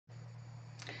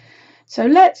So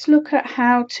let's look at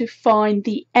how to find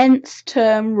the nth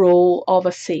term rule of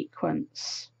a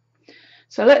sequence.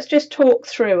 So let's just talk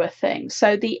through a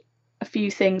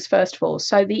few things first of all.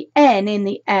 So the n in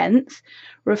the nth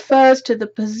refers to the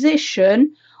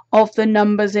position of the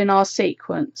numbers in our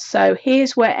sequence. So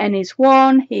here's where n is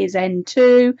 1, here's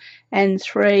n2,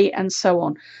 n3, and so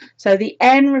on. So the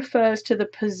n refers to the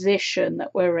position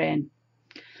that we're in.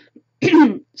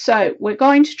 So we're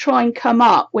going to try and come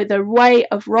up with a way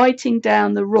of writing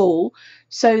down the rule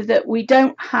so that we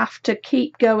don't have to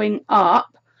keep going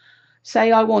up.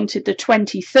 Say I wanted the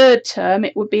 23rd term,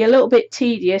 it would be a little bit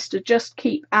tedious to just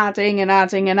keep adding and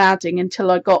adding and adding until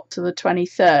I got to the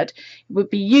 23rd. It would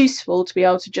be useful to be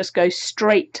able to just go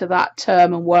straight to that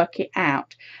term and work it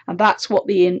out. And that's what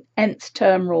the nth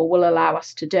term rule will allow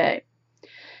us to do.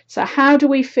 So how do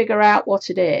we figure out what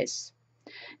it is?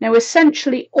 Now,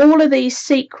 essentially, all of these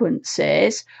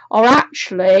sequences are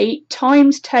actually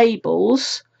times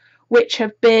tables which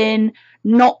have been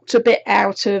knocked a bit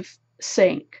out of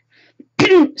sync.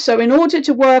 So in order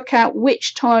to work out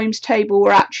which times table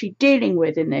we're actually dealing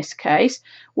with in this case,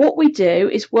 what we do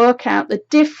is work out the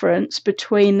difference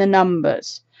between the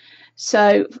numbers.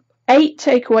 So 8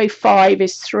 take away 5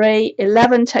 is 3,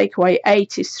 11 take away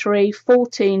 8 is 3,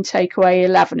 14 take away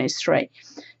 11 is 3.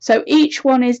 So each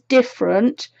one is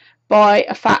different by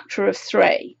a factor of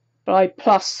 3, by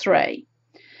plus 3.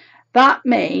 That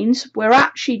means we're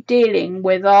actually dealing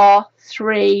with our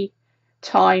 3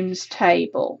 times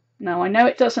table. Now I know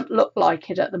it doesn't look like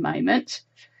it at the moment,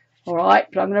 alright,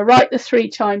 but I'm going to write the 3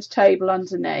 times table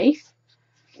underneath.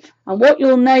 And what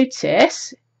you'll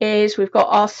notice is we've got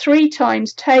our 3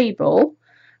 times table,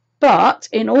 but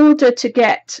in order to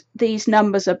get these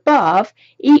numbers above,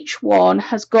 each one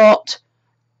has got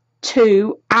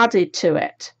 2 added to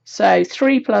it. So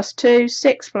 3 plus 2,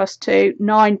 6 plus 2,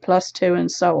 9 plus 2,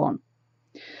 and so on.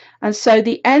 And so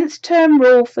the nth term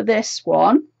rule for this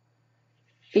one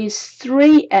is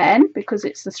 3n, because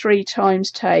it's the 3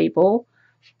 times table,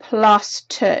 plus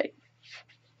 2.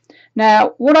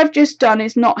 Now, what I've just done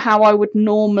is not how I would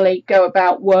normally go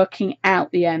about working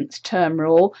out the nth term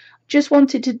rule. Just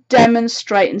wanted to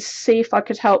demonstrate and see if I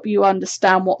could help you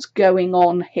understand what's going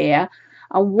on here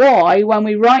and why, when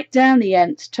we write down the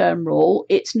nth term rule,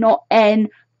 it's not n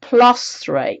plus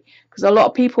 3, because a lot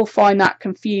of people find that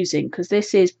confusing, because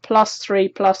this is plus 3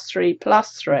 plus 3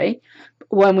 plus 3.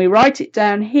 But when we write it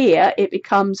down here, it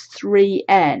becomes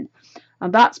 3n.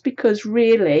 And that's because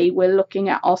really we're looking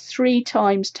at our 3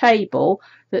 times table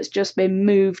that's just been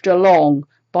moved along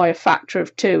by a factor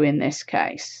of 2 in this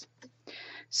case.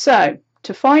 So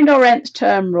to find our nth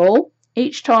term rule,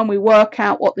 each time we work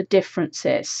out what the difference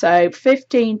is. So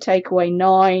 15 take away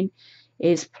 9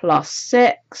 is plus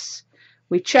 6.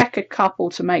 We check a couple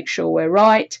to make sure we're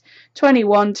right.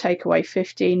 21 take away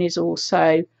 15 is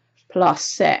also plus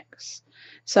 6.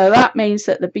 So that means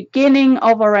that the beginning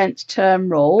of our nth term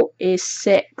rule is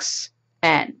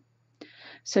 6n.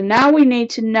 So now we need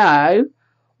to know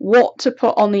what to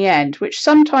put on the end, which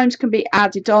sometimes can be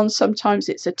added on, sometimes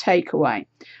it's a takeaway.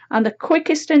 And the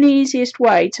quickest and easiest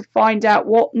way to find out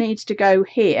what needs to go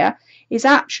here is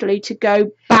actually to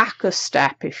go back a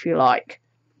step, if you like.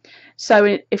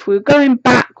 So if we're going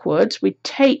backwards, we'd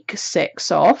take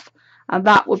 6 off, and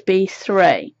that would be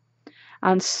 3.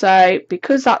 And so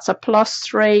because that's a plus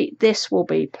 3, this will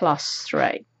be plus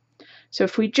 3. So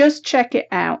if we just check it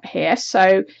out here,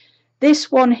 so this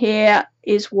one here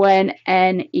is when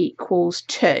n equals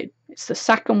 2. It's the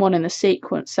second one in the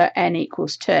sequence, so n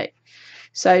equals 2.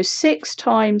 So 6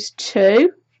 times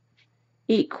 2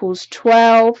 equals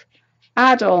 12,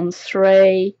 add on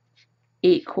 3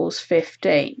 equals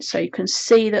 15. So you can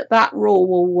see that that rule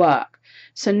will work.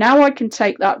 So now I can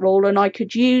take that rule and I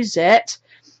could use it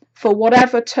for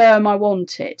whatever term I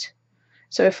wanted.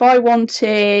 So if I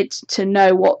wanted to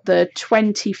know what the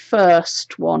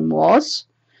 21st one was,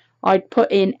 I'd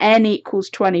put in n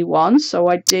equals 21, so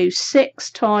I'd do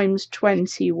 6 times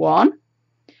 21,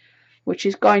 which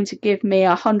is going to give me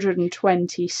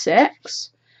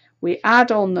 126. We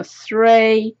add on the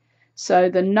 3, so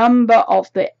the number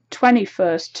of the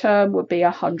 21st term would be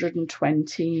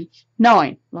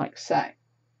 129, like so.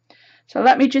 So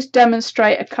let me just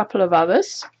demonstrate a couple of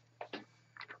others.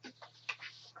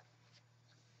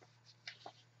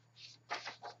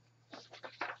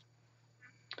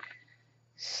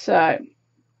 So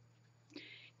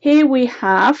here we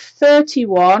have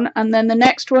 31, and then the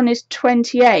next one is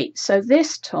 28. So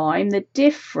this time the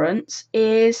difference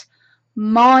is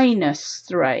minus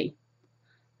 3.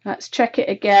 Let's check it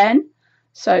again.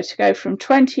 So to go from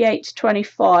 28 to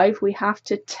 25, we have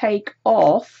to take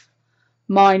off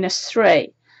minus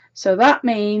 3. So that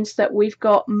means that we've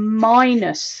got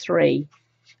minus 3n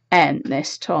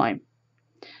this time.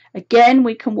 Again,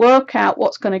 we can work out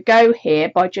what's going to go here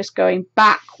by just going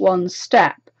back one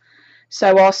step.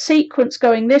 So our sequence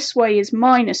going this way is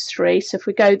minus 3. So if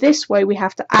we go this way, we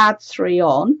have to add 3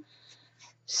 on.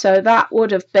 So that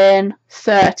would have been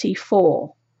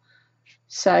 34.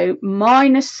 So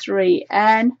minus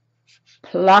 3n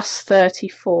plus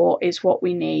 34 is what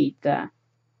we need there.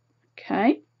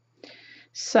 Okay.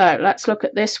 So let's look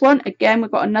at this one. Again,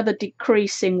 we've got another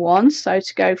decreasing one. So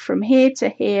to go from here to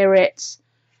here, it's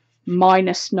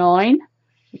minus 9.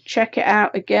 We check it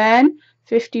out again.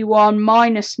 51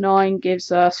 minus 9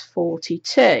 gives us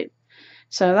 42.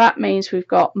 So that means we've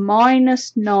got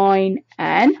minus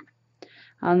 9n.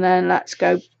 And then let's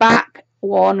go back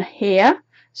one here.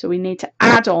 So we need to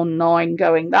add on 9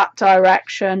 going that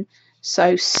direction.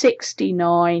 So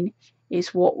 69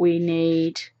 is what we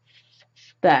need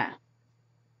there.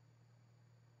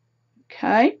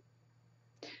 Okay.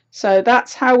 So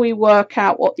that's how we work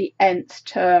out what the nth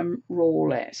term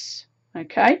rule is.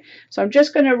 Okay, so I'm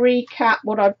just going to recap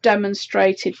what I've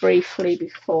demonstrated briefly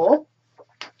before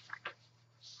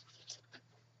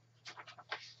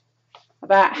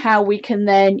about how we can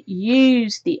then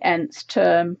use the nth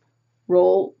term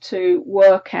rule to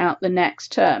work out the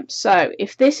next term. So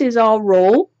if this is our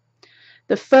rule,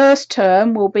 the first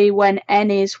term will be when n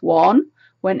is 1.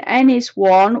 When n is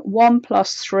 1, 1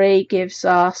 plus 3 gives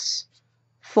us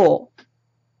 4.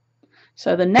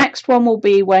 So the next one will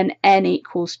be when n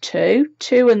equals 2.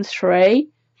 2 and 3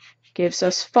 gives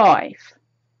us 5.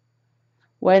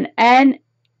 When n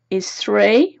is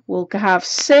 3, we'll have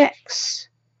 6.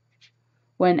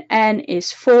 When n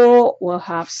is 4, we'll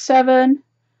have 7.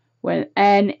 When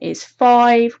n is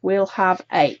 5, we'll have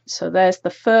 8. So there's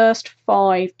the first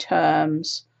 5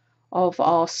 terms of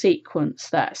our sequence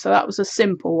there. So that was a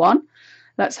simple one.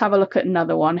 Let's have a look at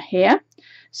another one here.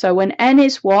 So when n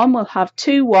is 1, we'll have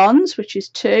 2 1s, which is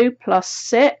 2 plus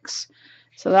 6.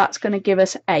 So that's going to give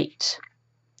us 8.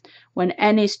 When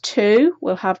n is 2,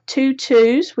 we'll have 2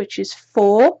 2s, which is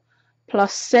 4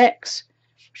 plus 6,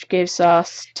 which gives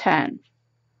us 10.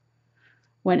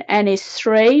 When n is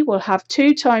 3, we'll have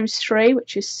 2 times 3,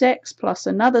 which is 6, plus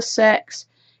another 6,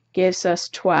 gives us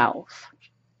 12.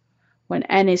 When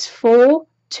n is 4,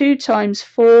 2 times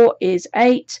 4 is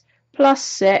 8, plus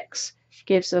 6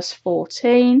 gives us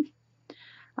 14.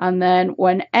 And then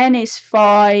when n is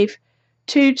 5,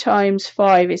 2 times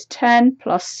 5 is 10,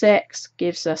 plus 6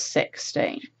 gives us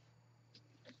 16.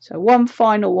 So one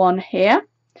final one here.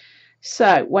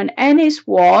 So when n is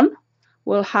 1,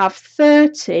 we'll have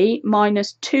 30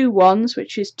 minus 2 1s,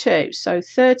 which is 2. So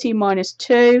 30 minus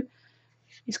 2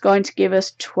 is going to give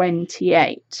us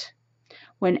 28.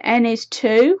 When n is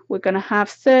 2, we're going to have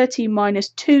 30 minus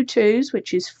 2 2s,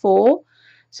 which is 4.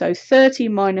 So 30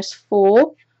 minus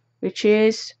 4, which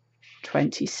is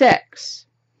 26.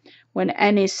 When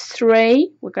n is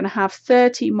 3, we're going to have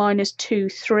 30 minus 2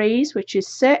 3s, which is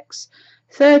 6.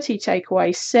 30 take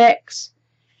away 6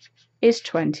 is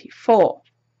 24.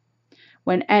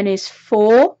 When n is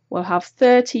 4, we'll have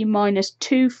 30 minus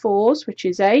 2 4s, which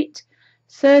is 8.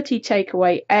 30 take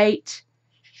away 8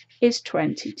 is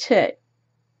 22.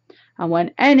 And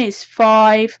when n is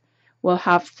 5, we'll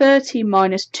have 30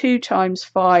 minus 2 times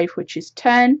 5, which is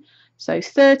 10. So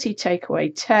 30 take away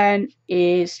 10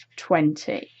 is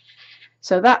 20.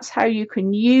 So that's how you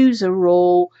can use a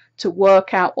rule to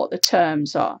work out what the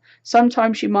terms are.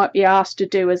 Sometimes you might be asked to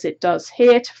do as it does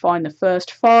here to find the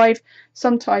first 5.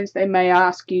 Sometimes they may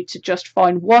ask you to just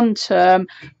find one term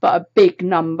but a big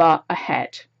number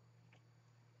ahead.